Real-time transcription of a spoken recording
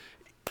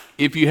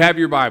If you have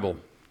your Bible,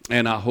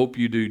 and I hope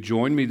you do,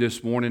 join me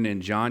this morning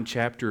in John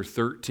chapter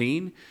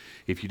 13.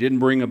 If you didn't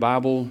bring a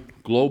Bible,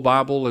 Glow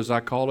Bible as I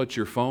call it,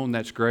 your phone,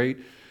 that's great.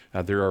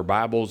 There are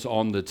Bibles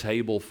on the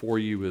table for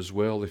you as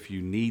well if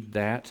you need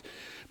that.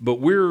 But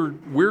we're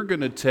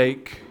going to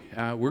take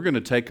a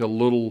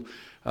little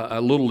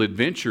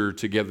adventure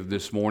together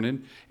this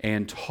morning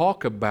and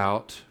talk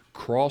about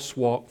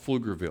Crosswalk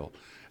Pflugerville.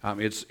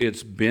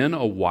 It's been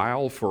a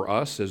while for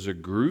us as a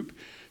group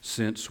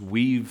since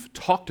we've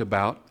talked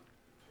about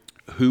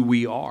who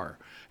we are.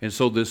 And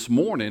so this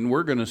morning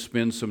we're going to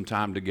spend some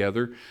time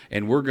together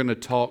and we're going to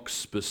talk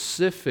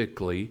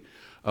specifically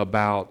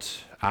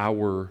about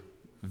our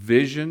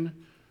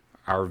vision,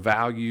 our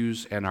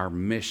values, and our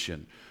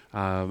mission.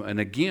 And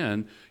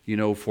again, you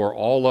know, for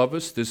all of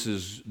us, this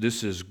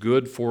is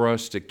good for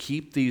us to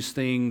keep these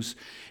things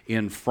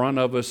in front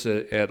of us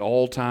at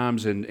all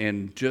times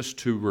and just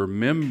to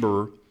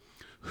remember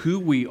who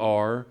we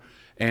are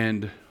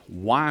and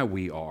why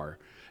we are.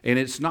 And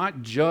it's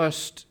not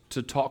just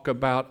to talk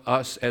about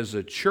us as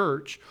a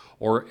church,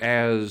 or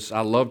as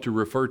I love to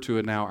refer to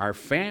it now, our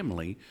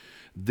family.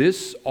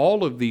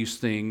 All of these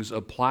things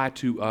apply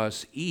to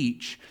us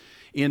each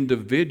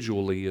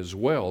individually as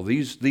well.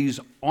 These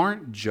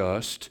aren't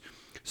just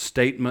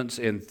statements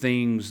and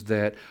things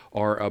that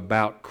are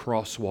about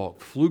Crosswalk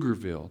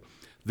Pflugerville.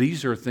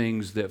 These are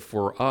things that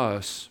for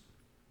us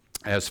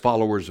as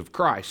followers of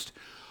Christ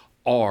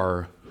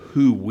are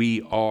who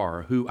we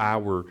are,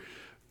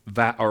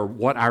 or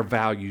what our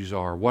values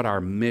are, what our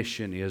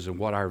mission is, and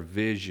what our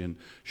vision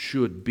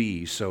should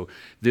be. So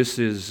this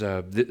is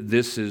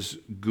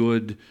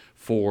good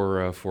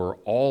for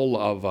all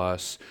of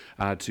us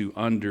to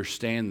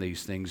understand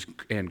these things,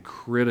 and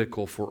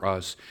critical for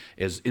us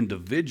as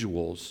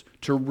individuals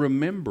to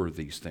remember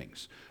these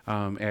things.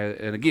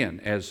 And again,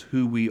 as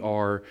who we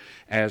are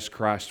as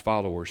Christ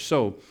followers.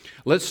 So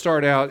let's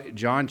start out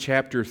John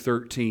chapter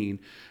 13.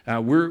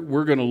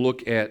 We're going to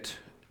look at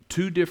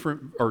two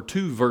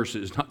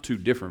verses, not two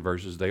different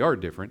verses, they are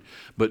different,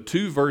 but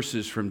two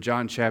verses from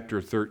John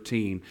chapter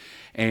 13.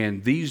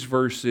 And these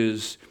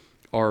verses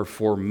are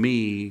for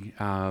me,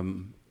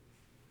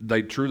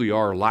 they truly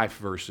are life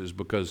verses,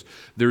 because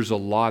there's a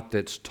lot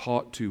that's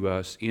taught to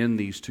us in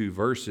these two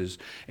verses.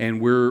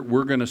 And we're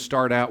going to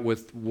start out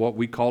with what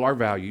we call our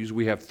values.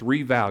 We have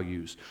three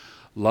values: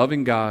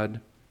 loving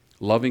God,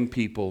 loving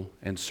people,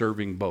 and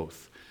serving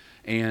both.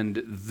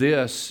 And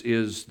this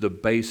is the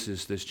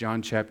basis, this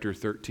John chapter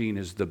 13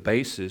 is the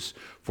basis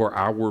for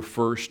our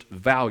first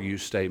value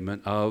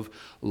statement of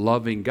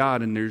loving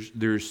God. And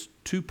there's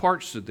two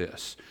parts to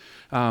this.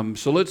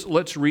 So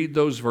let's read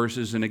those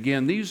verses. And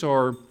again, these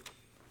are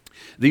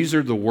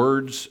the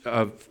words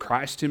of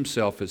Christ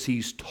himself as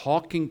he's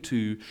talking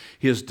to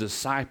his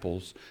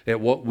disciples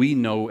at what we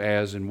know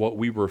as and what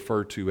we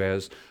refer to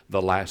as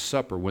the Last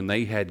Supper, when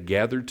they had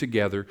gathered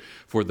together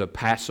for the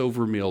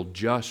Passover meal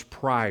just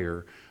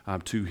prior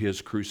to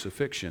his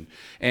crucifixion.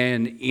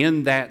 And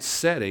in that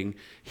setting,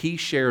 he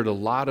shared a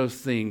lot of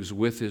things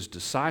with his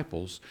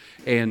disciples.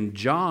 And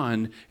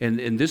John,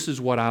 and this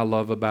is what I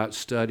love about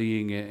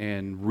studying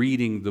and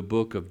reading the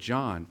book of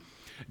John,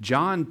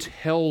 John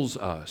tells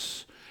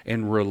us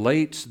and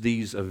relates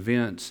these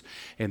events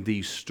and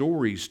these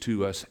stories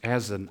to us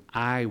as an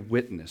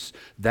eyewitness.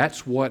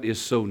 That's what is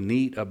so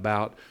neat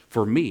about,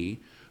 for me,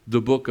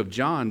 the book of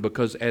John,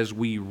 because as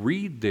we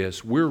read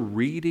this, we're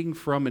reading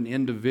from an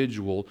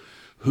individual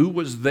who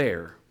was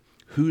there,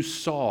 who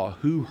saw,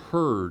 who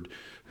heard,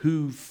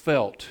 who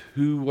felt,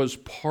 who was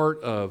part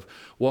of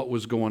what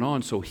was going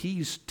on. So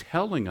he's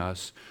telling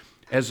us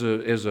as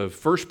a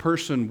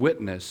first-person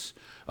witness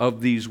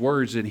of these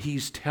words, and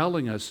he's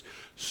telling us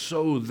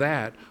so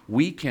that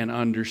we can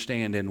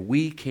understand and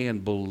we can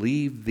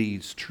believe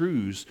these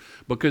truths,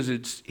 because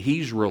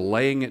he's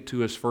relaying it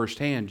to us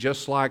firsthand.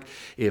 Just like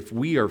if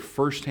we are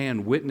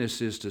firsthand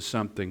witnesses to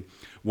something,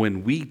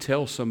 when we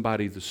tell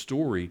somebody the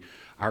story,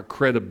 our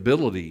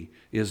credibility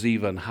is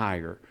even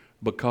higher.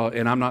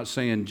 And I'm not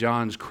saying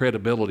John's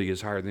credibility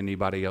is higher than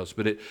anybody else,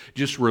 but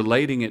just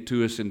relating it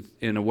to us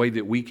in a way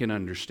that we can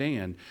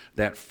understand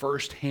that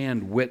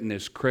firsthand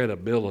witness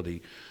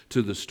credibility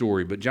to the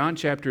story. But John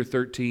chapter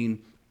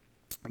 13,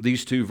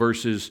 these two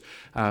verses,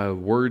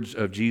 words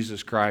of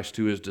Jesus Christ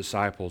to his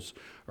disciples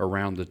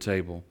around the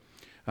table.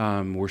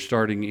 We're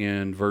starting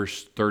in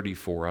verse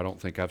 34. I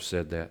don't think I've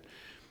said that.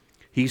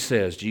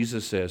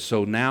 Jesus says,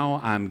 "So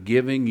now I'm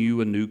giving you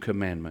a new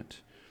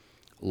commandment.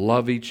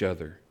 Love each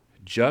other.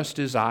 Just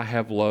as I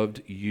have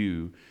loved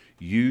you,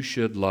 you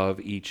should love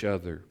each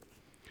other.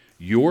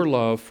 Your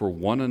love for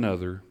one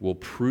another will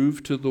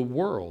prove to the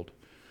world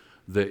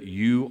that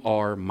you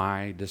are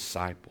my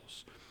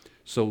disciples."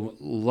 So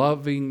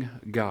loving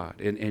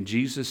God, and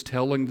Jesus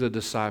telling the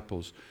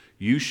disciples,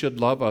 you should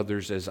love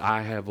others as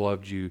I have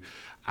loved you.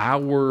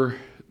 Our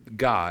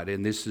God.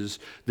 And this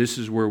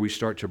is where we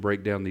start to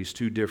break down these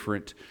two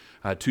different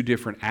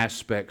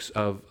aspects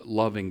of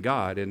loving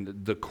God.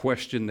 And the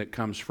question that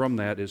comes from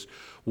that is,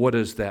 what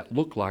does that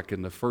look like?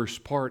 And the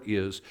first part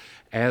is,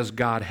 as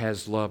God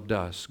has loved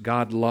us,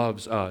 God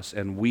loves us,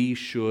 and we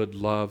should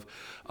love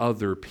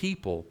other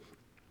people.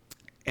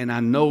 And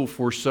I know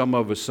for some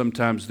of us,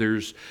 sometimes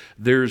there's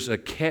a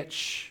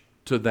catch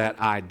to that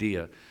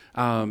idea.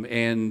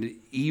 And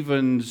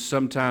even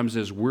sometimes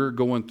as we're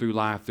going through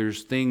life,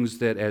 there's things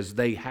that as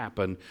they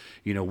happen,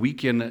 we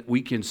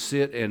can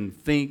sit and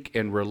think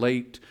and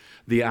relate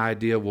the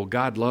idea, well,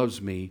 God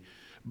loves me,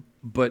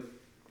 but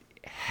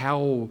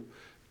how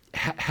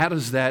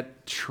does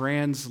that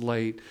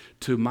translate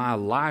to my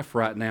life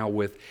right now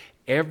with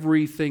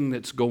everything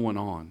that's going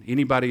on?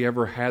 Anybody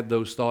ever had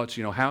those thoughts?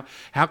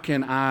 How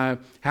can I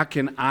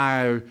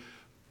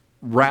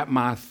wrap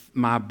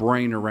my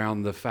brain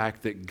around the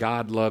fact that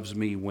God loves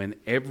me when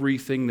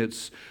everything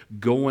that's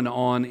going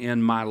on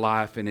in my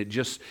life, and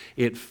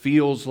it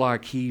feels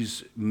like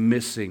He's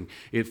missing.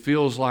 It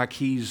feels like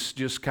He's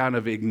just kind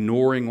of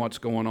ignoring what's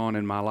going on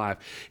in my life.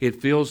 It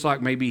feels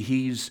like maybe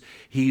He's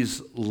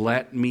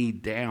let me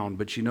down.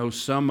 But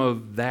some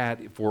of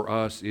that for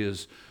us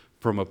is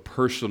from a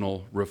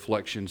personal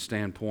reflection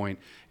standpoint,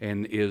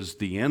 and is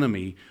the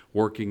enemy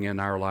working in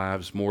our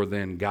lives more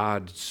than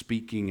God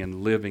speaking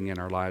and living in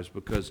our lives,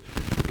 because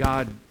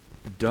God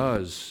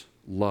does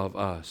love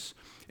us,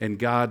 and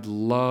God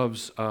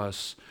loves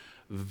us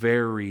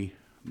very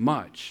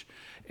much.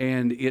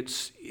 And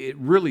it's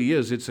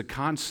a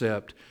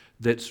concept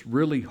that's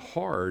really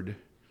hard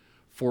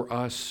for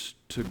us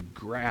to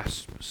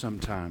grasp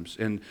sometimes.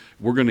 And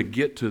we're going to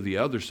get to the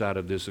other side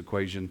of this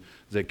equation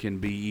that can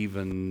be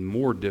even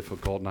more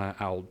difficult, and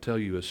I'll tell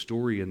you a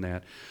story in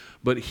that.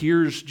 But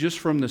here's just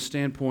from the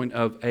standpoint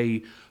of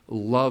a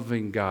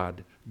loving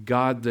God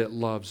that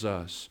loves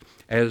us.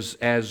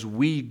 As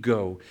we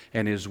go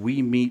and as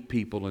we meet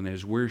people and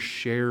as we're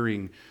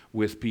sharing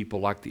with people,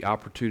 like the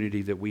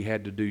opportunity that we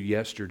had to do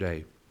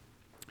yesterday,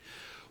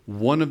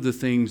 one of the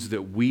things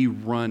that we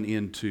run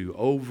into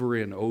over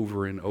and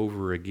over and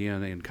over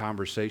again in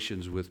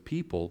conversations with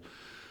people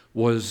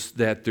was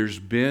that there's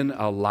been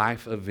a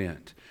life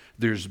event.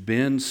 There's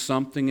been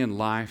something in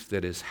life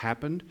that has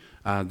happened.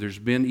 There's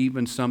been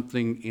even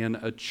something in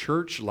a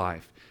church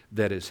life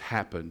that has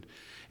happened.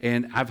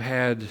 And I've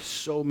had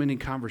so many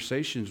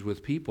conversations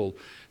with people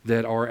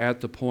that are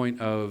at the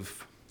point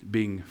of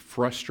being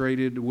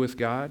frustrated with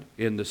God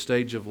in the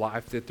stage of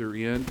life that they're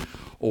in,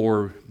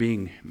 or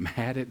being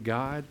mad at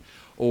God,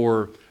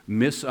 or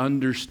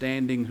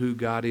misunderstanding who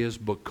God is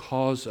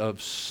because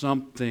of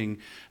something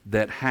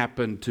that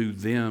happened to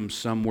them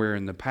somewhere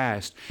in the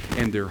past,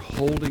 and they're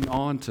holding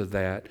on to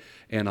that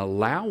and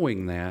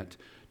allowing that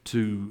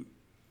to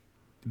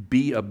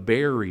be a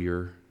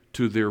barrier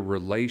to their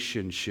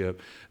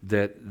relationship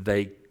that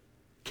they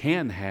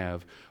can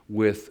have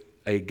with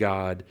a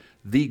God,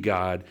 the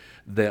God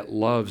that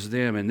loves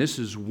them. And this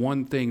is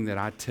one thing that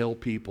I tell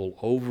people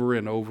over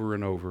and over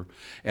and over.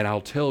 And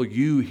I'll tell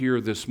you here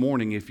this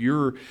morning, if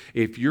you're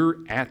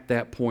at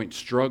that point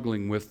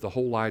struggling with the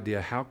whole idea,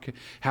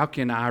 how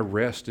can I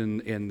rest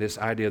in this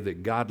idea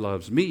that God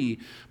loves me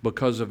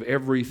because of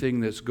everything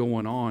that's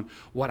going on?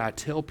 What I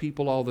tell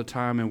people all the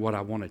time, and what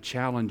I want to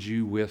challenge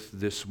you with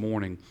this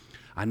morning,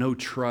 I know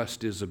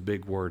trust is a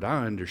big word.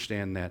 I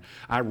understand that.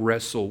 I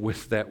wrestle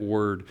with that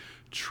word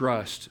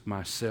trust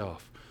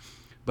myself.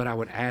 But I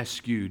would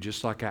ask you,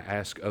 just like I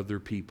ask other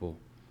people,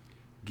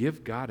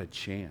 give God a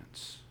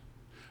chance.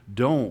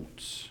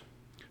 Don't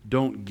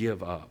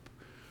give up.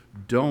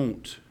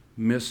 Don't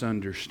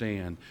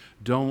misunderstand.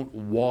 Don't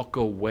walk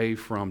away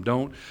from.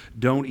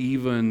 Don't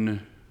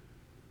even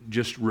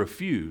just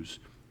refuse.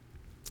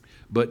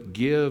 But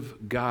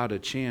give God a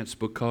chance,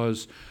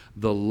 because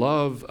the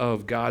love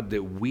of God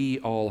that we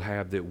all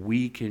have, that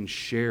we can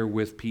share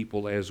with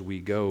people as we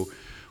go,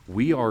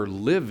 we are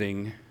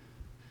living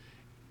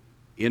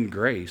in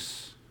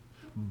grace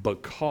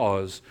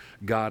because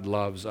God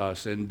loves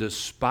us. And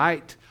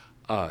despite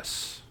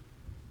us,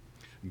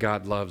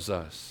 God loves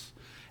us.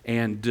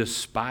 And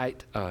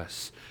despite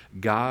us,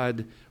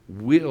 God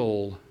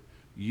will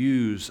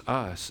use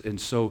us.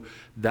 And so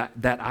that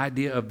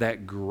idea of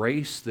that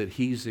grace that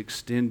He's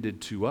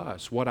extended to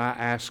us, what I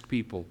ask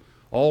people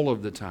all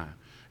of the time,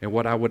 and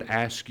what I would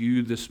ask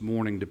you this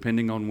morning,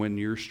 depending on when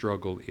your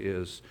struggle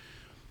is,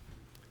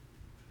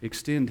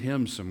 extend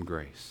Him some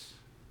grace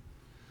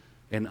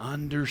and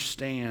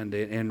understand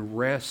and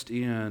rest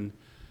in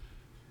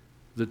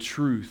the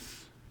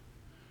truth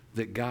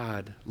that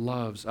God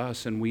loves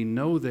us. And we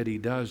know that He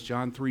does.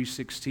 John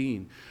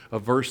 3:16, a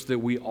verse that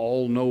we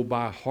all know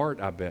by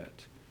heart, I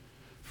bet.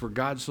 For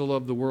God so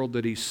loved the world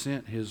that He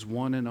sent His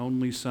one and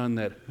only Son,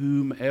 that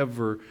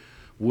whomever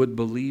would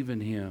believe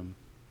in Him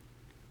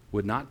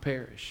would not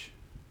perish,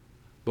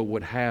 but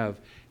would have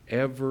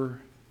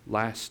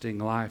everlasting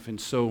life.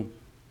 And so,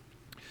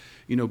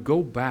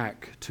 go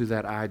back to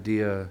that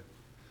idea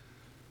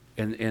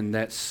and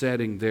that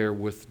setting there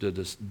with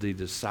the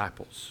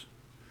disciples.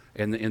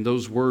 and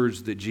those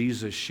words that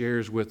Jesus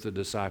shares with the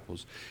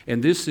disciples.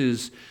 And this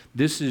is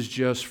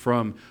just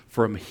from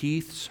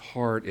Heath's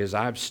heart as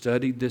I've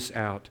studied this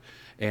out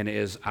and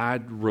as I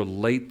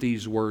relate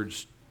these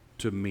words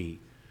to me.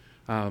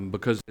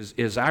 Because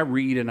as I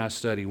read and I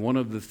study, one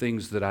of the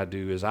things that I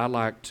do is I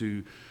like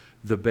to,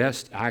 the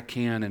best I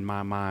can in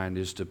my mind,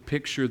 is to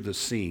picture the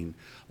scene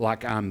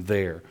like I'm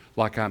there,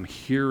 like I'm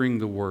hearing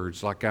the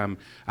words, like I'm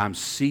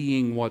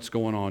seeing what's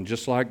going on,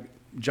 just like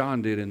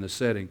John did in the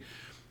setting.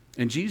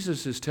 And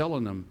Jesus is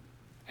telling them,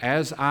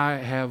 as I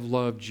have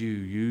loved you,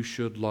 you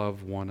should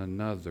love one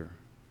another.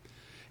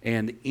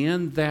 And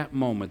in that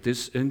moment,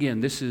 this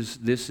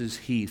is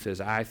Heath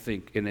as I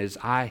think and as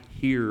I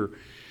hear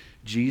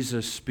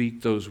Jesus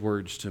speak those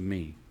words to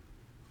me.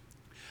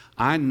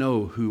 I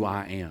know who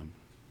I am.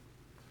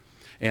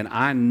 And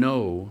I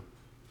know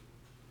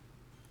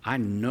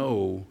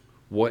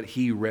what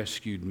He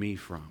rescued me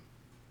from.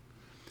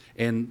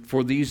 And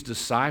for these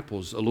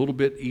disciples, a little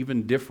bit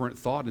even different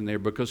thought in there,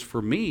 because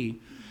for me,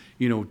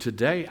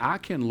 today I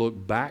can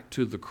look back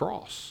to the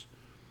cross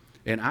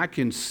and I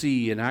can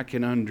see and I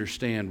can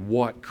understand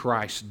what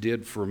Christ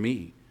did for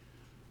me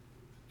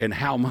and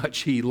how much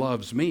He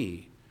loves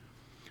me.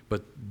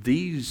 But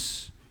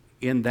these,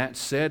 in that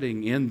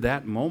setting, in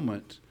that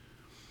moment,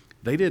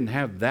 they didn't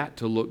have that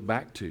to look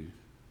back to.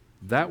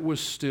 That was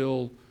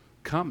still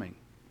coming.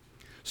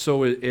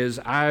 So as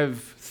I've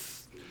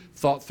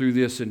thought through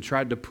this and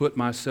tried to put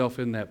myself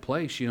in that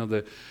place,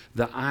 the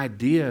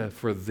idea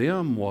for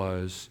them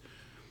was,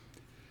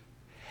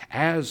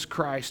 as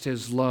Christ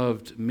has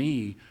loved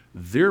me,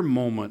 their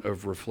moment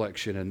of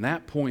reflection and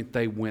that point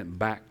they went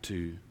back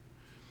to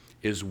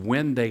is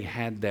when they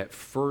had that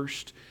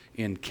first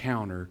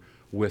encounter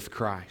with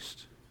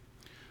Christ.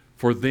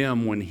 For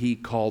them, when He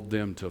called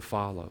them to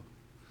follow.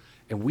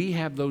 And we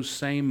have those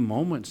same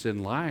moments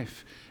in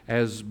life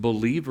as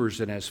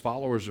believers and as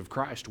followers of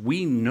Christ.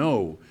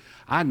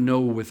 I know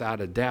without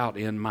a doubt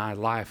in my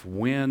life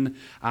when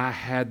I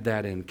had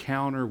that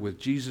encounter with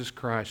Jesus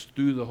Christ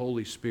through the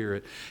Holy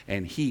Spirit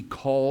and He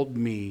called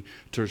me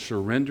to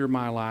surrender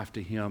my life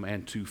to Him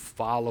and to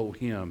follow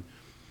Him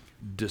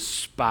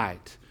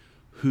despite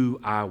who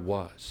I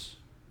was.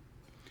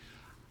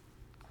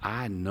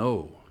 I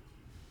know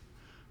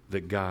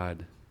that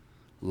God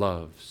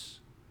loves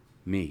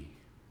me.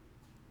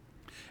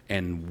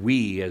 And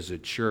we as a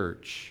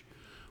church,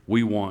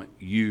 we want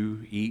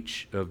you,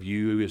 each of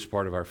you as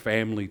part of our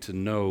family, to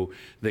know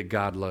that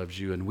God loves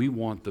you. And we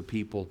want the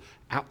people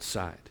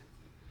outside.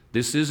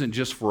 This isn't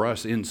just for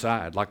us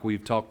inside, like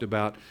we've talked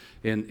about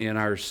in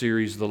our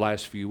series the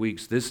last few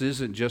weeks. This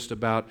isn't just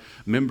about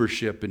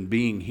membership and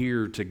being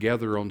here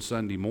together on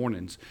Sunday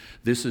mornings.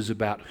 This is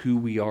about who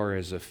we are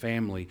as a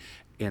family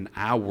in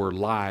our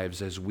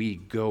lives as we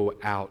go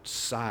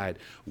outside.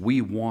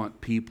 We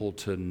want people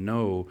to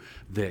know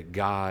that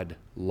God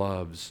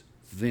loves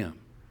them.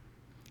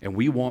 And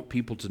we want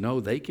people to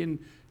know they can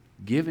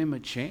give Him a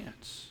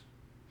chance.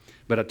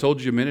 But I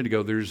told you a minute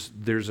ago,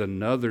 there's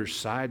another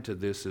side to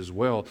this as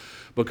well,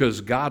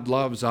 because God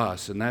loves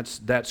us, and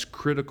that's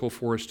critical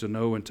for us to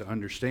know and to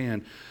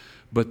understand.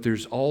 But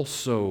there's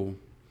also,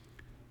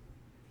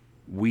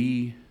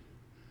 we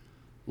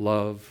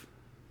love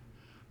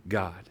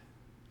God.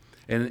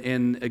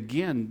 And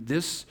again,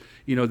 this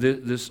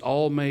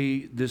all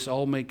may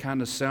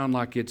kind of sound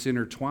like it's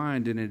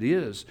intertwined, and it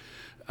is,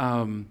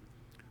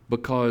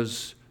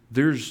 because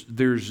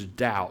there's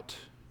doubt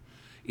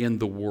in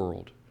the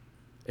world,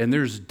 and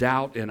there's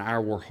doubt in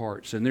our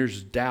hearts, and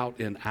there's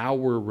doubt in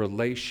our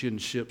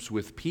relationships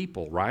with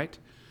people, right?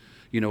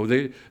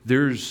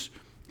 There's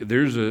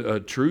a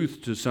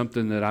truth to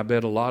something that I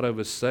bet a lot of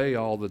us say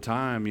all the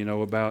time,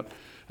 about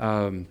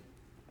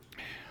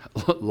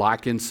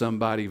liking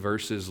somebody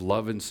versus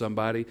loving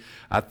somebody.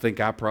 I think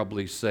I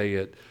probably say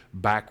it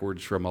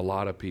backwards from a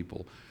lot of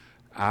people.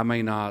 I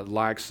may not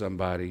like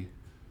somebody,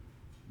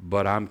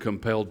 but I'm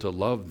compelled to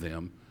love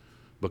them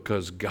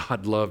because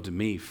God loved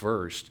me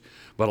first.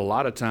 But a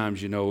lot of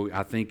times,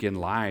 I think in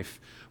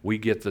life we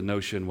get the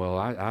notion, well,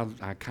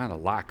 I kind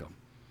of like them,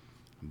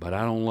 but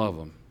I don't love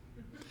them.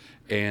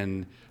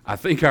 And I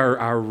think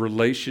our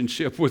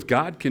relationship with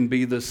God can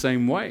be the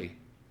same way.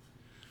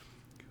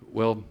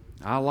 Well,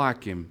 I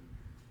like Him,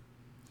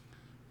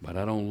 but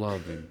I don't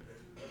love Him.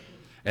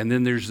 And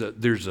then there's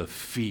a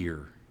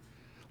fear.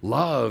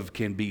 Love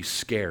can be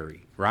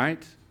scary,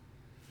 right?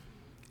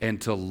 And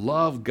to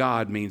love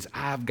God means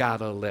I've got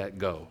to let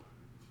go.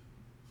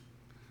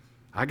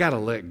 I got to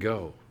let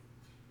go.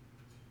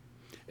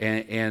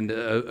 And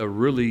a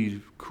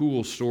really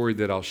cool story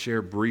that I'll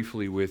share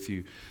briefly with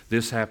you.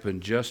 This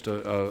happened just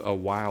a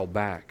while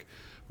back.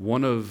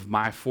 One of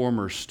my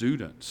former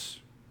students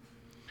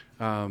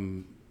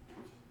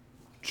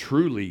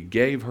truly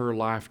gave her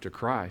life to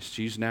Christ.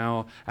 She's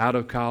now out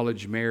of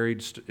college,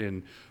 married,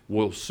 and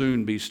will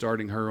soon be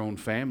starting her own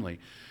family.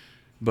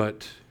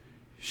 But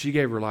she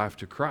gave her life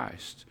to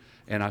Christ.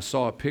 And I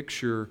saw a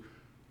picture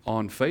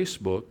on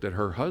Facebook that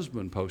her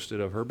husband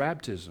posted of her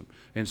baptism.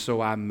 And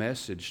so I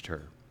messaged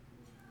her.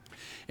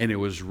 And it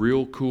was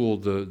real cool,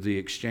 the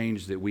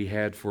exchange that we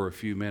had for a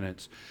few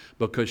minutes,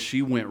 because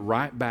she went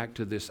right back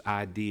to this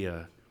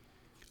idea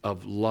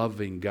of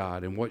loving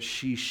God. And what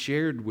she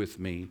shared with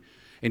me,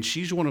 and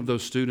she's one of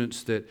those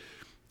students that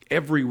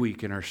every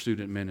week in our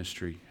student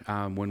ministry,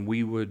 when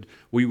we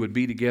would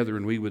be together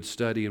and we would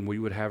study and we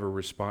would have a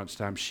response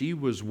time, she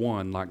was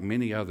one, like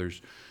many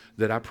others,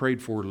 that I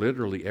prayed for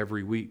literally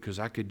every week because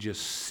I could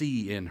just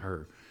see in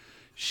her.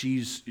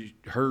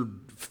 Her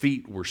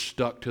feet were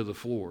stuck to the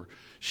floor.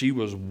 She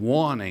was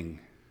wanting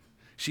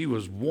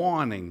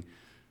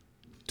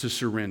to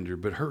surrender,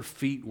 but her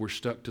feet were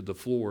stuck to the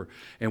floor.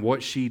 And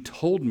what she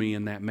told me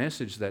in that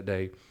message that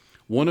day,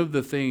 one of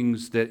the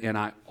things that, and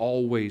I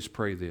always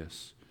pray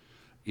this,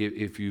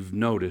 if you've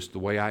noticed the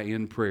way I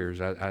end prayers,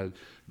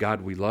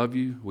 God, we love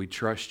you, we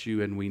trust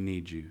you, and we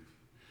need you.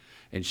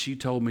 And she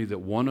told me that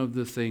one of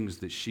the things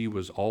that she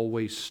was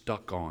always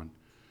stuck on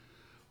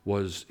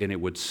was, and it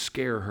would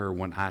scare her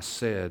when I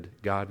said,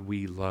 God,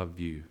 we love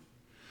you.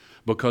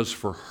 Because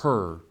for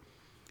her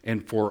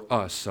and for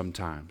us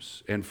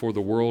sometimes, and for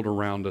the world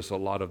around us a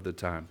lot of the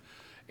time,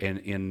 and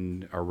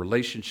in our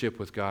relationship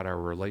with God, our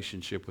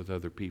relationship with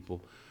other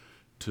people,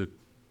 to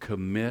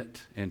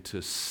commit and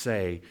to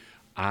say,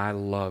 I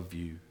love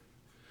you,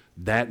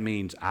 that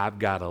means I've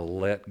got to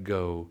let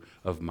go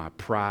of my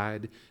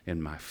pride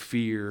and my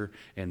fear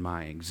and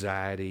my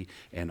anxiety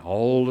and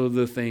all of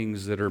the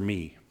things that are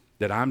me,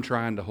 that I'm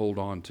trying to hold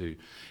on to.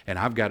 And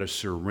I've got to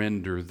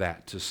surrender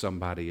that to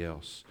somebody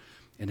else.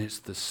 And it's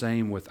the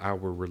same with our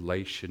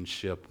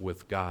relationship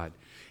with God.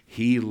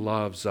 He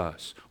loves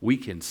us. We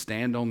can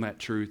stand on that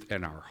truth,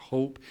 and our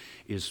hope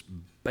is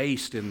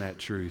based in that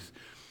truth.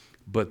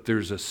 But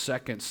there's a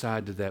second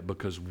side to that,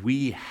 because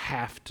we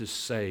have to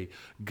say,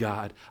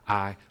 God,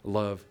 I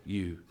love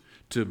you.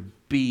 To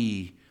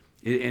be,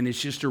 and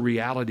it's just a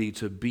reality,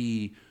 to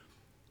be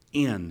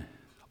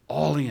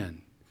all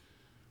in.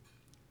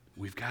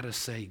 We've got to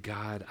say,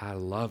 God, I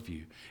love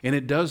you. And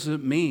it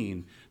doesn't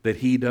mean that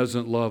He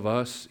doesn't love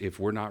us if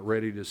we're not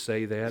ready to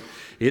say that.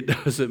 It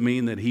doesn't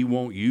mean that He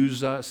won't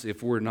use us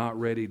if we're not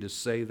ready to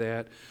say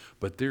that.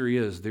 But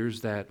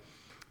there's that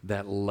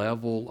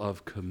level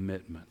of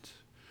commitment.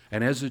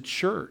 And as a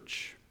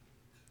church,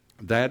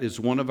 that is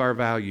one of our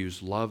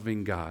values,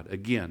 loving God.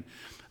 Again,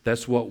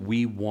 that's what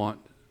we want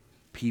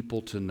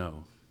people to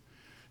know,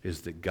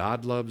 is that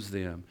God loves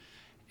them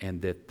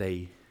and that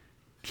they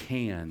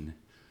can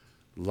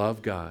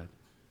love God,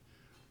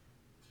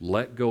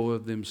 let go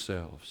of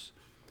themselves,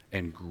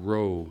 and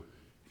grow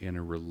in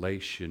a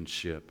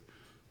relationship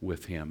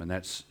with Him. And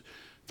that's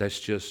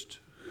just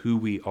who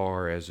we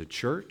are as a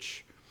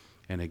church,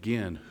 and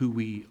again, who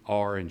we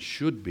are and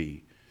should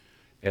be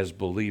as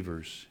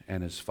believers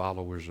and as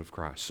followers of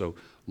Christ. So,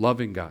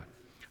 loving God.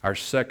 Our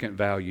second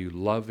value,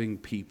 loving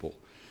people.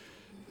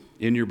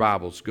 In your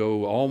Bibles,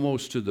 go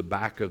almost to the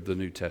back of the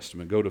New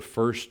Testament. Go to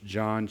 1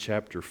 John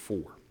chapter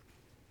 4.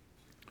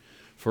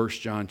 1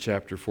 John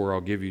chapter 4. I'll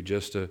give you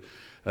just a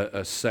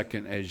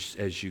second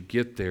as you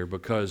get there,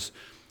 because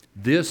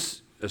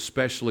this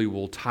especially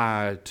will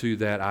tie to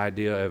that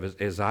idea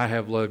of, as I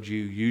have loved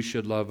you, you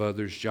should love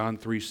others. John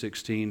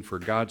 3:16, for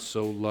God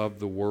so loved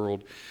the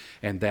world,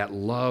 and that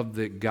love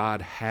that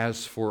God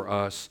has for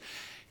us,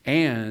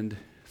 and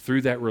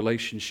through that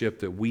relationship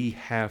that we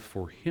have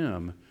for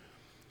Him,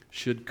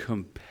 should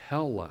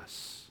compel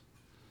us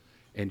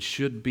and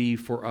should be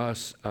for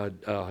us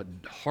a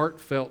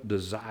heartfelt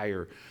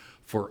desire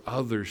for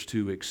others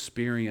to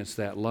experience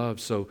that love.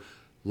 So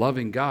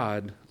loving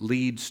God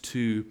leads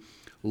to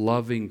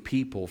loving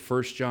people.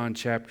 1 John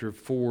chapter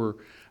 4,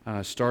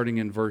 starting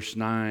in verse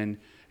 9,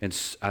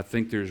 and I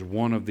think there's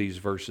one of these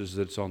verses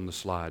that's on the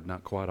slide,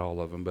 not quite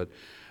all of them, but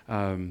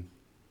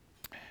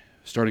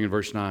starting in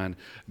verse 9,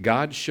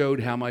 God showed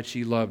how much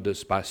He loved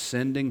us by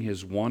sending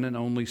His one and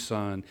only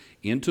Son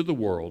into the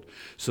world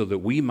so that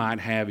we might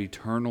have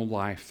eternal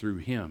life through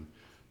Him.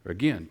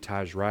 Again,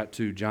 ties right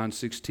to John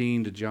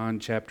 16 to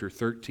John chapter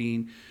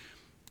 13.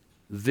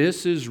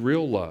 This is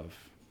real love,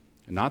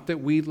 not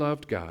that we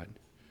loved God,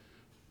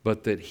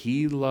 but that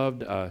He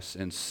loved us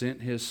and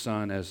sent His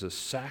Son as a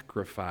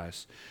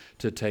sacrifice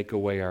to take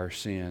away our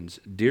sins.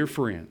 Dear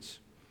friends,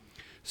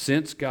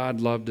 since God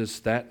loved us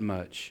that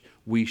much,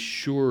 we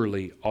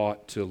surely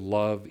ought to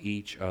love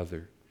each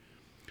other.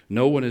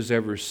 No one has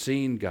ever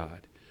seen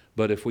God,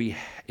 but if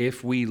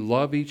we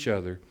love each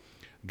other,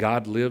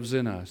 God lives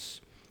in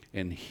us,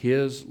 and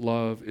His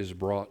love is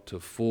brought to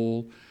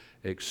full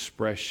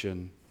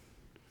expression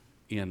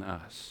in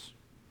us.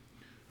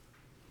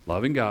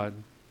 Loving God,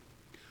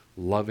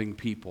 loving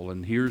people.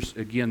 And here's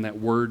again that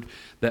word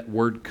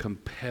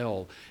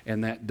compel,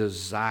 and that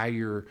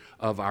desire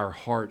of our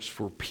hearts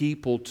for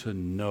people to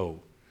know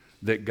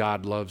that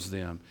God loves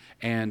them,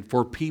 and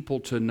for people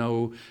to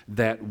know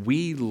that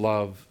we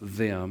love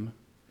them,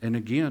 and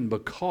again,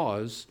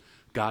 because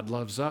God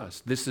loves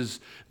us.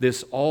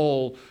 This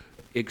all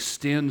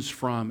extends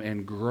from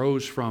and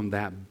grows from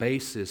that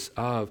basis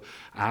of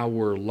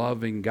our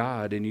loving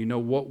God. And you know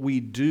what we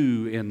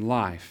do in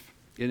life,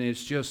 and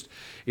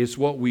it's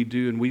what we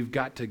do, and we've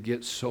got to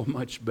get so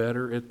much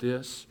better at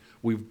this.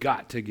 We've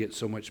got to get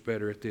so much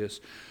better at this.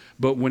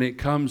 But when it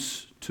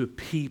comes to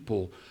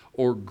people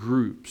or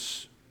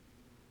groups,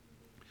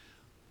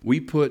 we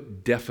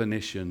put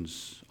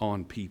definitions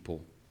on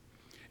people.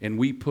 And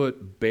we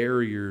put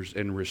barriers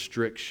and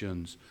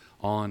restrictions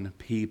on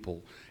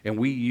people. And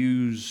we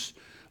use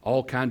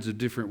all kinds of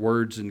different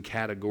words and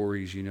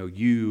categories,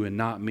 you and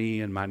not me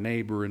and my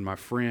neighbor and my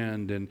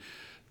friend and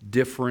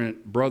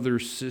different brother,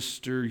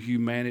 sister,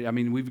 humanity. I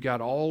mean, we've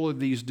got all of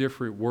these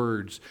different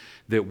words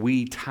that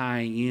we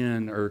tie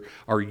in or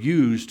are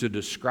used to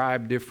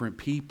describe different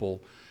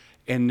people.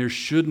 And there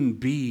shouldn't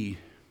be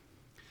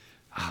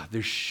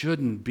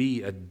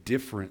a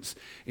difference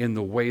in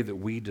the way that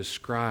we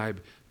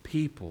describe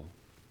people.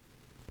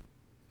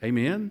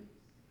 Amen?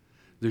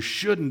 There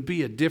shouldn't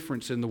be a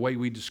difference in the way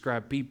we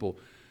describe people.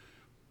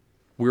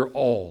 We're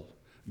all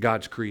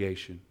God's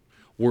creation.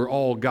 We're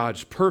all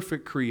God's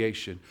perfect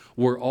creation.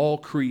 We're all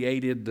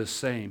created the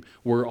same.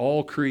 We're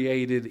all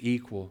created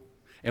equal.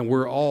 And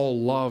we're all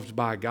loved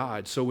by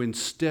God. So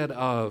instead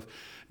of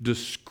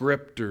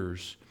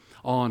descriptors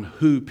on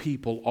who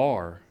people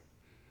are,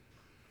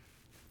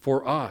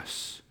 for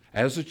us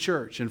as a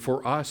church and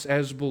for us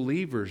as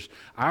believers,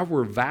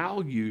 our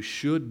value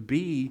should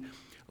be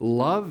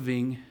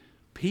loving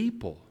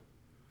people.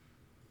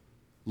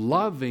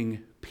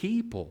 Loving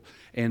people.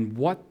 And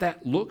what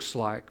that looks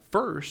like,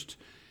 first,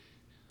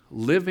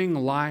 living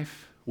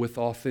life with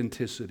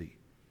authenticity.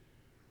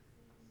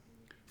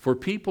 For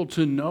people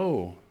to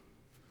know,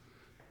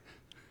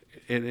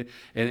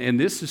 and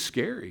this is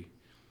scary,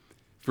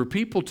 for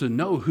people to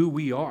know who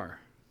we are.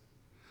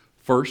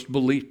 First,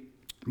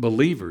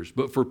 believers,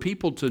 but for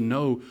people to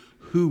know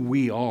who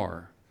we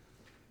are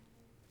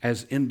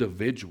as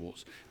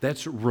individuals.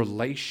 That's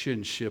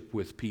relationship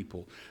with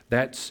people.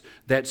 That's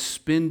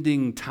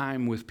spending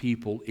time with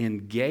people,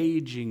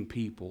 engaging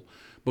people.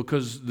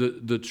 Because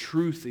the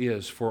truth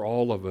is, for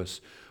all of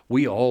us,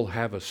 we all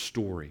have a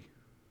story.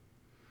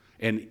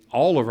 And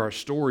all of our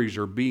stories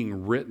are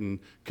being written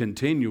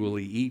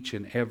continually each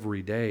and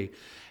every day.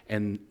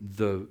 And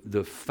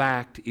the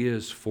fact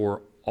is,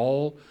 for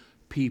all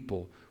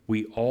people,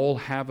 we all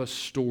have a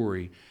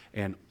story,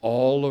 and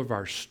all of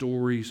our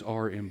stories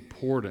are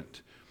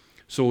important.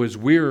 So as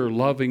we're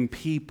loving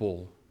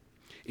people,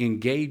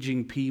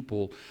 engaging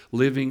people,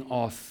 living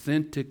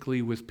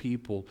authentically with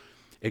people,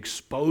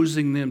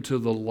 exposing them to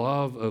the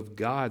love of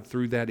God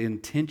through that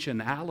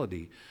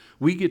intentionality,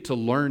 we get to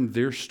learn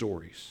their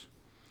stories.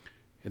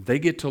 And they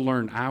get to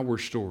learn our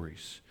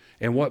stories.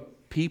 And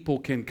what people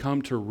can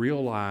come to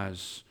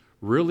realize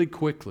really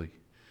quickly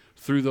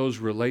through those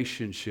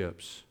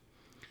relationships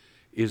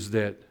is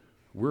that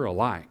we're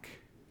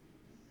alike.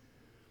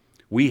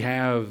 We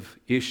have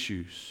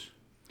issues.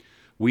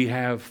 We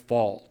have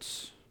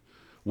faults.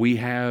 We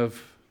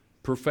have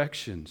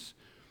perfections.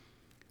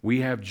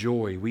 We have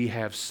joy. We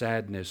have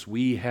sadness.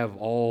 We have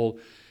all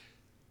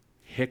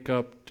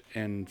hiccuped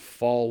and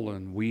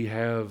fallen. We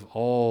have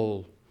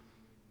all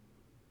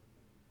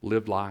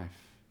lived life.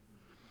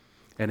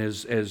 And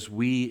as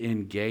we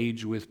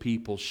engage with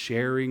people,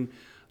 sharing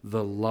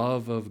the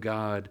love of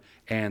God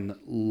and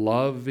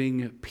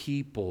loving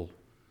people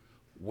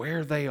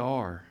where they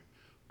are,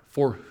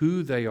 for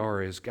who they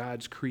are as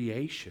God's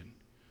creation,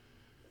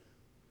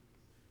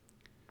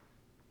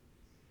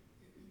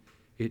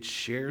 it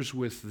shares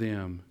with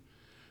them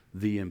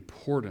the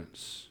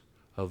importance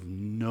of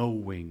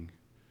knowing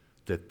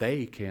that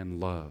they can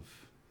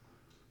love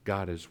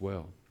God as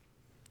well.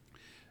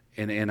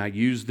 And I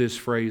use this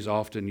phrase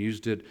often,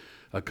 used it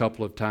a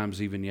couple of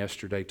times even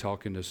yesterday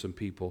talking to some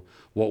people.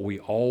 What we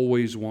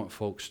always want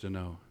folks to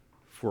know,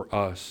 for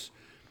us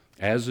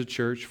as a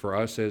church, for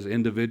us as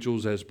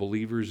individuals, as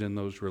believers in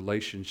those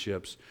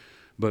relationships,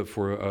 but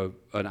for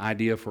an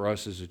idea for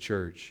us as a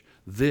church,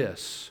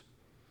 this,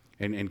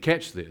 and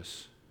catch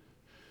this,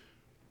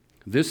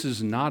 this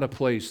is not a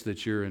place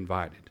that you're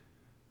invited.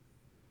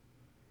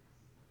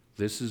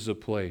 This is a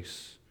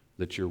place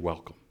that you're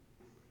welcome.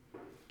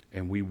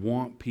 And we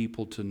want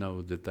people to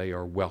know that they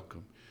are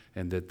welcome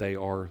and that they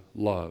are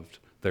loved.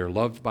 They're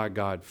loved by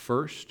God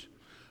first,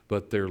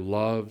 but they're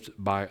loved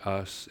by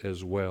us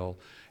as well.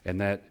 And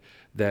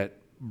that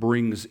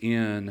brings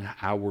in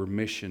our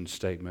mission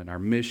statement. Our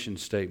mission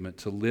statement: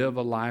 to live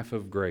a life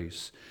of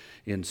grace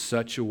in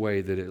such a way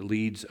that it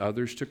leads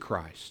others to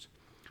Christ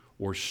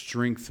or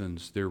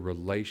strengthens their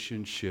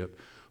relationship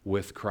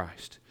with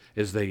Christ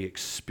as they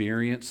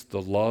experience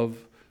the love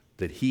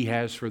that He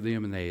has for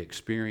them and they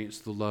experience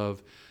the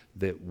love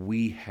that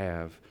we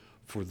have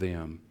for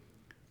them,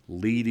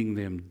 leading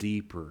them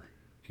deeper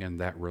in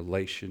that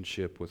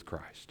relationship with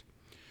Christ.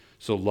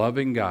 So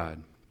loving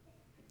God,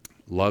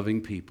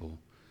 loving people,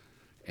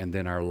 and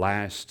then our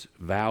last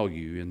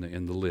value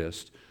in the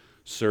list,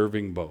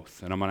 serving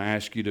both. And I'm going to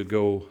ask you to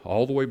go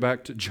all the way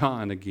back to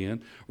John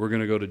again. We're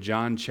going to go to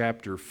John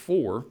chapter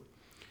 4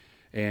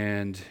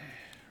 and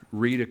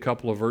read a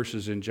couple of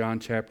verses in John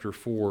chapter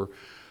 4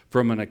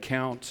 from an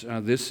account.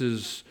 This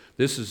is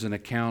an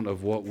account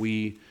of what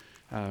we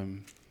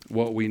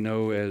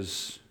know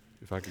as,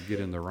 if I could get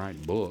in the right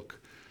book,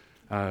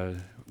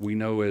 we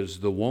know as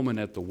the woman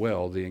at the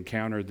well, the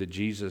encounter that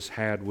Jesus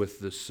had with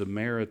the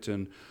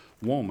Samaritan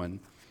woman.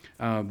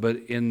 But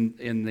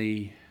in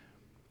the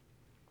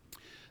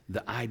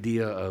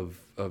idea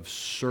of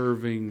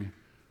serving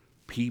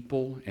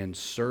people and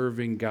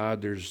serving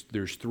God,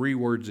 there's three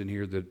words in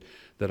here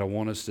that I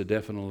want us to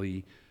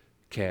definitely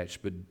catch.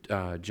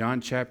 But John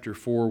chapter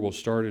 4, we'll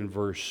start in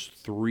verse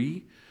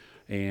 3,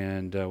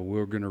 and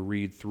we're going to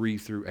read 3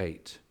 through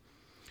 8.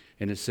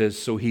 And it says,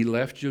 so he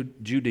left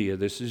Judea,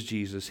 this is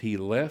Jesus, he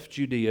left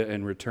Judea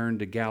and returned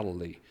to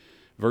Galilee.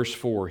 Verse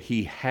 4,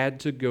 he had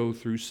to go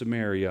through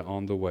Samaria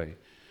on the way.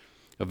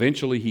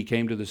 Eventually he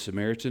came to the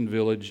Samaritan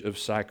village of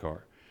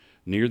Sychar,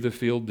 near the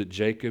field that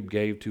Jacob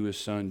gave to his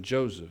son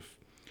Joseph.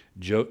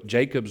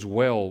 Jacob's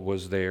well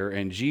was there,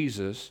 and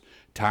Jesus,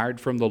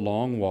 tired from the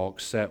long walk,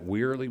 sat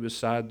wearily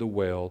beside the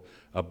well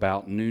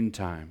about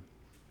noontime.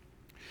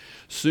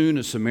 Soon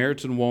a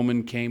Samaritan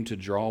woman came to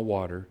draw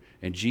water,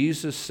 and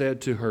Jesus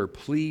said to her,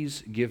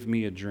 please give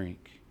me a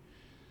drink.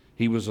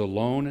 He was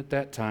alone at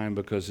that time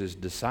because his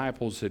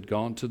disciples had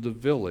gone to the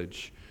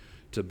village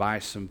to buy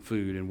some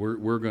food. And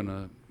we're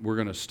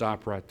gonna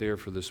stop right there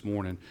for this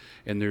morning.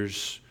 And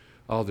there's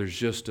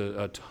just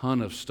a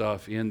ton of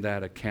stuff in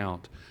that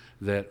account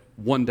that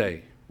one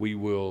day we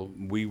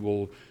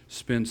will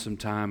spend some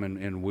time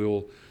and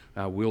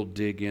we'll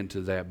dig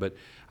into that. But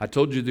I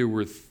told you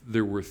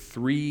there were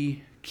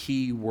three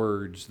key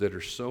words that are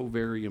so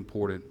very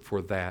important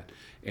for that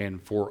and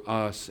for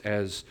us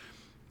as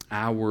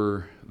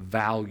our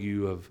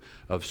value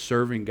of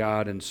serving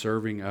God and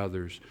serving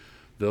others.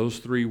 Those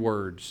three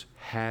words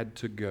had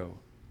to go.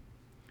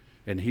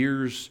 And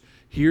here's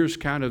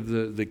kind of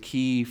the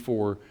key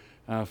for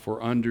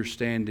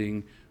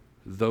understanding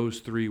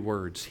those three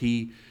words.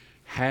 He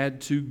had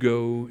to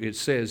go, it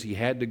says he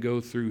had to go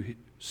through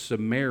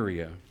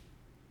Samaria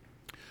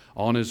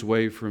on his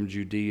way from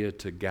Judea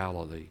to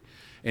Galilee.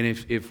 And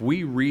if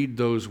we read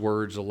those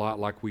words a lot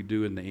like we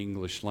do in the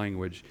English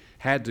language,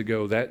 had to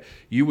go, that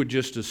you would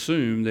just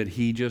assume that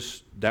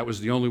that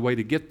was the only way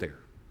to get there.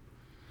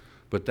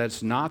 But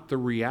that's not the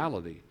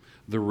reality.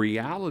 The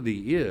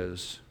reality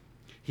is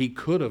he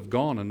could have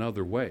gone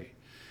another way.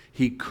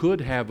 He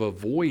could have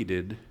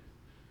avoided,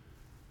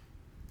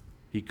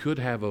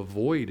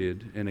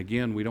 and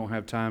again, we don't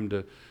have time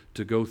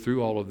to go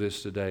through all of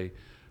this today,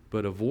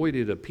 but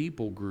avoided a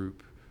people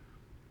group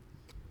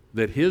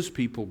that his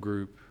people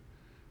group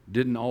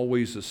didn't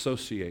always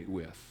associate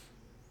with.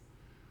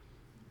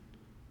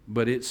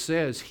 But it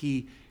says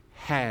he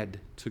had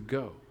to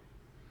go.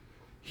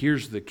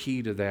 Here's the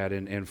key to that,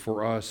 and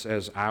for us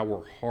as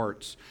our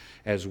hearts,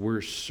 as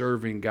we're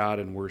serving God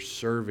and we're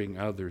serving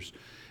others,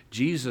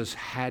 Jesus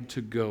had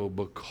to go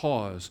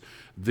because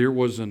there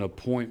was an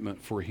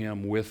appointment for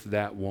him with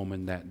that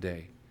woman that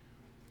day.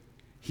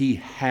 He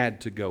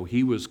had to go.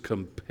 He was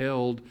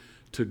compelled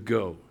to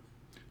go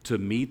to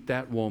meet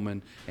that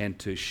woman and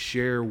to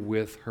share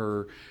with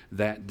her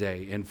that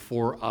day. And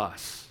for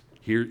us,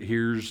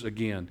 here's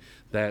again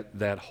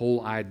that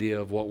whole idea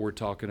of what we're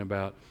talking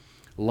about.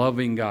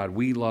 Loving God.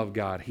 We love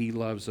God. He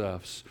loves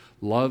us.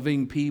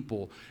 Loving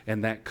people.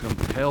 And that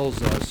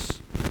compels us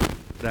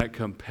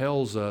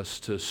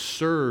to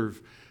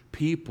serve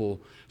people.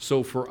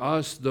 So for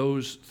us,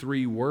 those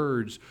three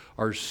words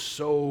are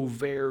so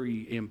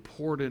very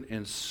important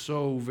and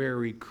so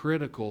very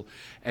critical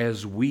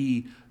as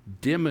we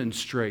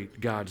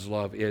demonstrate God's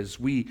love, as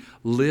we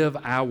live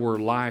our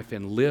life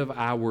and live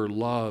our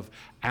love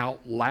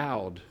out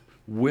loud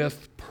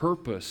with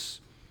purpose,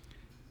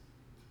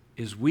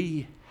 is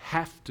we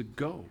have to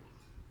go.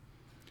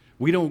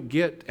 We don't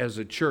get as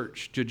a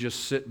church to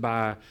just sit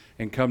by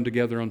and come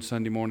together on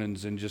Sunday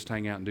mornings and just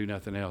hang out and do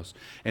nothing else.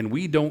 And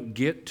we don't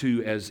get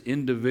to, as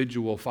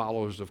individual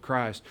followers of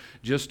Christ,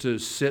 just to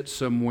sit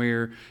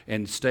somewhere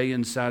and stay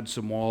inside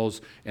some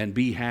walls and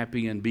be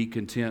happy and be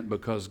content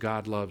because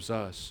God loves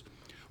us.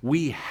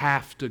 We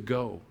have to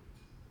go.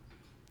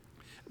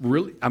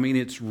 Really, I mean,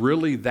 it's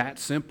really that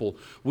simple.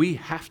 We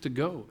have to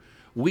go.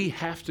 We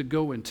have to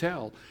go and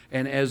tell.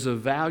 And as a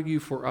value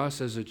for us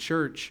as a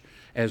church,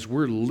 as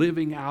we're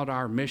living out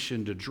our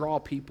mission to draw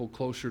people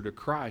closer to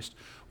Christ,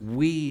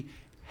 we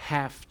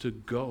have to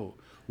go.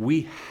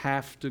 We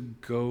have to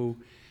go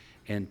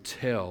and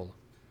tell.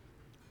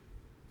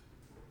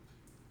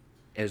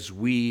 As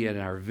we, in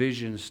our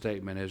vision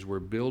statement, as we're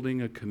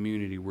building a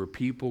community where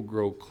people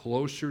grow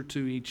closer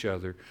to each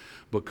other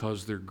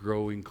because they're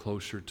growing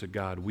closer to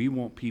God. We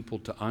want people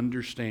to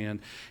understand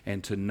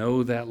and to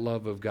know that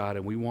love of God,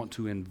 and we want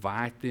to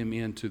invite them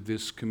into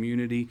this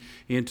community,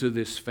 into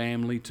this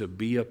family, to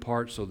be a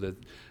part so that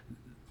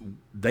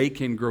they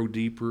can grow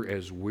deeper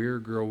as we're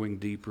growing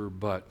deeper.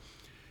 But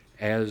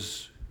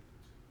as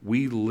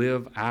we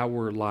live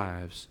our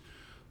lives,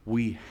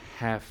 we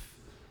have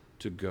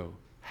to go.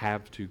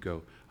 Have to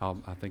go.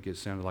 I think it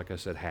sounded like I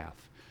said have.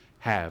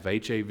 Have,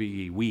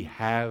 H-A-V-E. We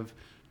have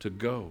to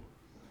go.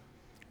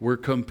 We're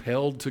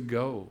compelled to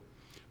go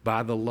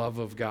by the love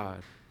of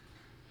God.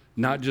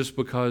 Not just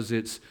because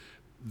it's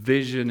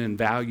vision and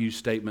value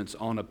statements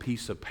on a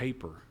piece of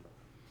paper.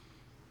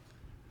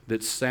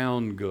 that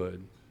sound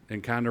good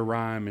and kind of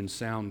rhyme and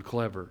sound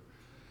clever.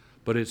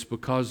 But it's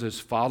because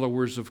as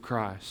followers of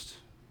Christ,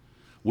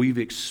 we've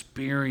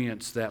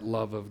experienced that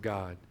love of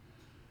God.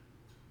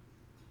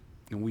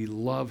 And we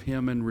love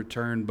Him in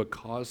return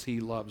because He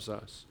loves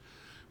us.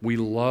 We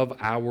love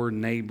our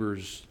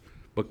neighbors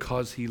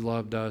because He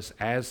loved us,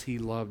 as He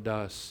loved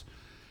us.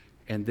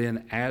 And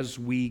then as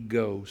we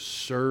go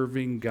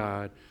serving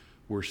God,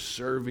 we're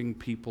serving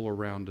people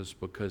around us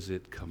because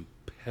it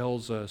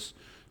compels us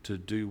to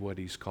do what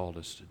He's called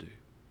us to do.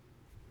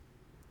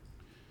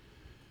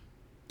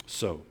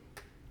 So,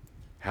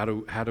 how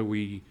do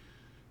we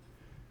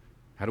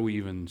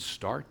even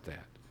start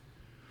that?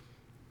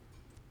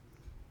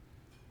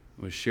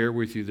 I'm going to share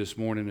with you this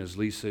morning as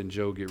Lisa and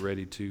Joe get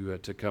ready to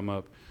come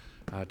up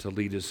to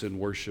lead us in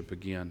worship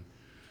again.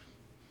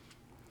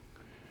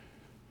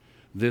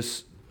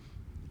 This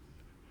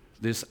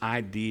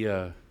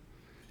idea,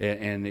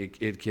 and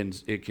it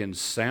can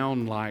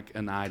sound like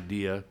an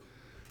idea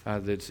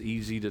that's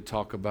easy to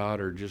talk about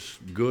or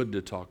just good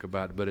to talk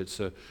about, but it's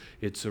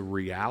a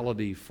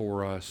reality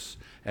for us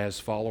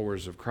as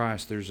followers of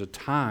Christ. There's a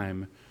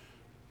time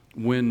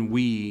when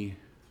we,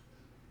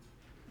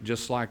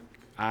 just like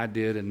I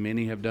did and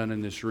many have done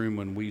in this room,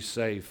 when we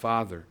say,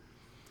 Father,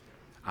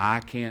 I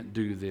can't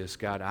do this.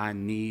 God, I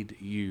need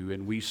you.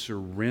 And we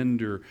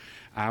surrender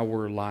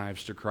our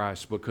lives to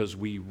Christ because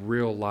we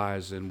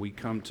realize and we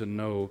come to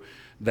know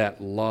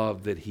that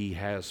love that He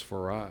has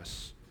for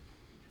us.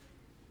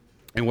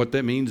 And what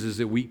that means is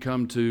that we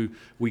come to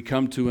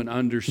an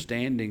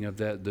understanding of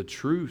that, the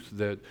truth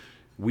that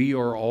we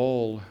are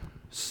all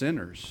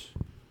sinners,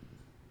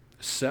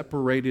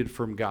 separated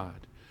from God,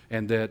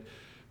 and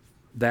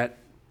that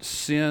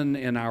sin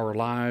in our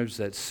lives,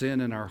 that sin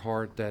in our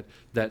heart,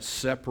 that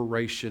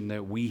separation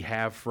that we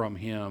have from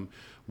Him,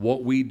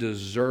 what we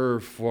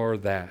deserve for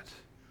that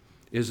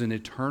is an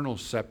eternal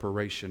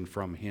separation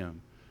from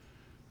Him.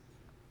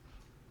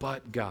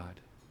 But God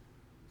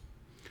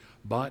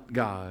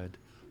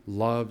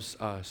loves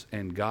us,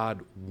 and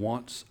God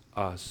wants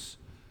us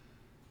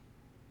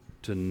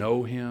to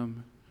know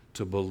Him,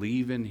 to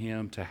believe in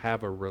Him, to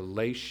have a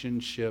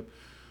relationship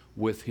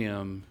with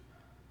Him.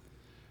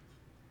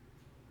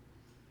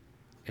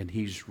 And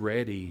He's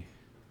ready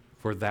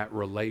for that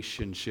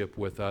relationship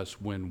with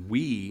us when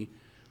we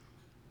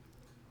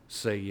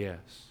say yes.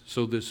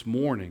 So this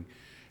morning,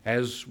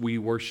 as we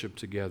worship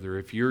together,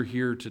 if you're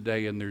here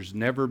today and there's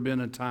never been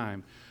a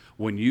time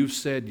when you've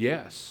said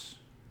yes,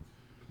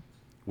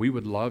 we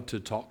would love to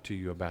talk to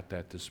you about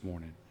that this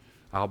morning.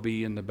 I'll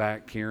be in the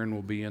back. Karen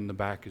will be in the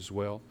back as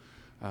well.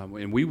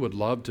 And we would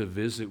love to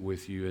visit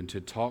with you and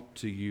to talk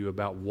to you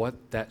about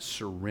what that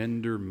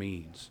surrender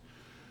means.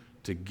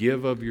 To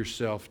give of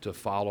yourself to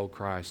follow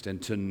Christ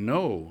and to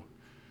know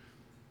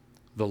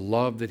the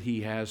love that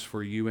He has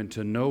for you, and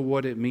to know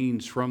what it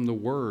means from the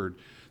Word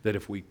that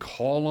if we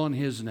call on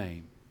His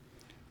name,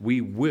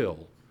 we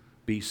will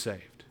be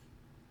saved.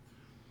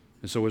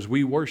 And so as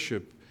we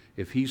worship,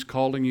 if He's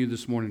calling you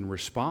this morning,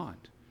 respond.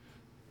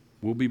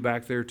 We'll be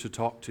back there to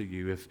talk to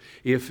you.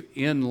 If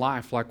in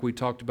life, like we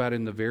talked about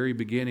in the very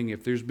beginning,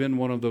 if there's been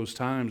one of those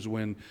times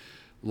when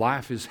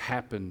life has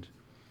happened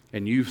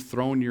and you've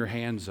thrown your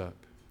hands up,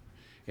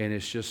 and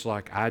it's just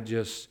like, I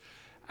just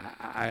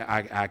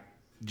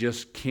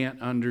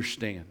can't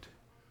understand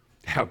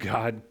how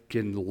God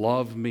can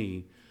love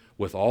me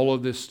with all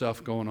of this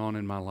stuff going on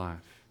in my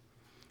life.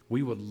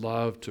 We would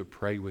love to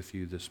pray with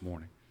you this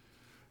morning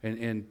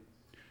and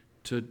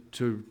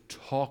to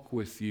talk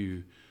with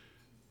you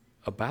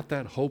about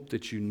that hope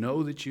that you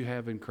know that you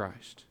have in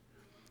Christ,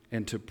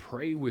 and to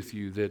pray with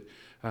you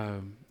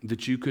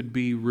that you could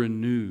be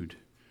renewed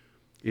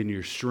in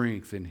your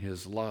strength in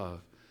His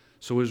love.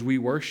 So as we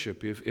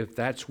worship, if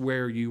that's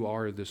where you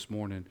are this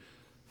morning,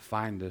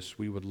 find us.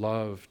 We would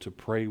love to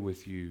pray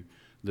with you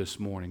this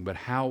morning. But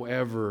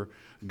however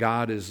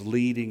God is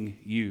leading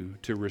you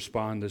to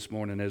respond this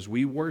morning as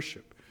we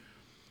worship,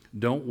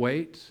 don't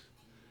wait.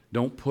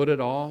 Don't put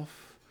it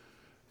off.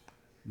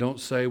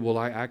 Don't say, well,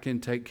 I can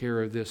take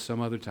care of this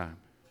some other time.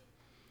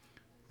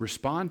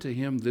 Respond to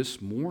Him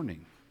this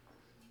morning.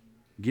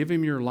 Give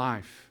Him your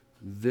life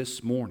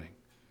this morning.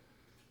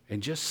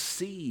 And just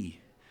see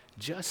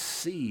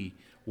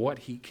what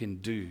He can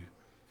do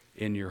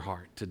in your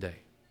heart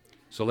today.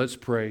 So let's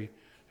pray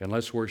and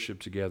let's worship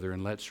together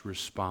and let's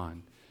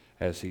respond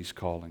as He's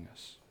calling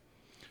us.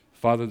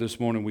 Father, this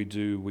morning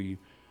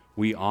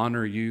we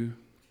honor You.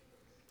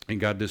 And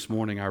God, this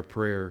morning our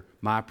prayer,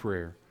 my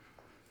prayer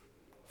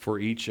for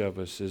each of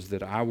us is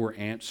that our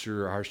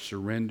answer, our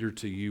surrender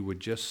to You would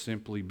just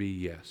simply be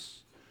yes.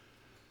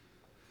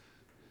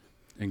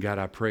 And God,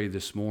 I pray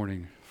this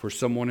morning for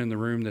someone in the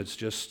room that's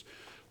just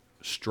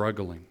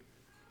struggling,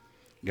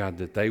 God,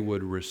 that they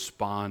would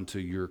respond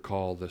to Your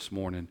call this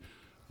morning,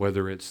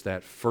 whether it's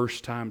that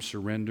first time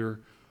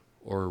surrender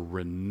or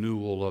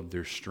renewal of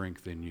their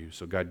strength in You.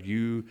 So God,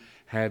 You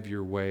have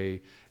Your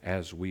way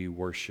as we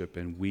worship,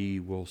 and we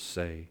will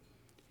say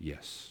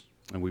yes.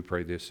 And we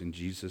pray this in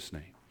Jesus'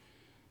 name.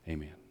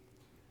 Amen.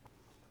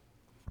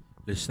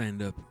 Let's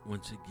stand up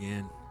once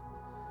again.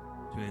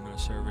 to end our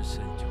service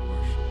and to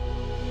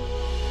worship.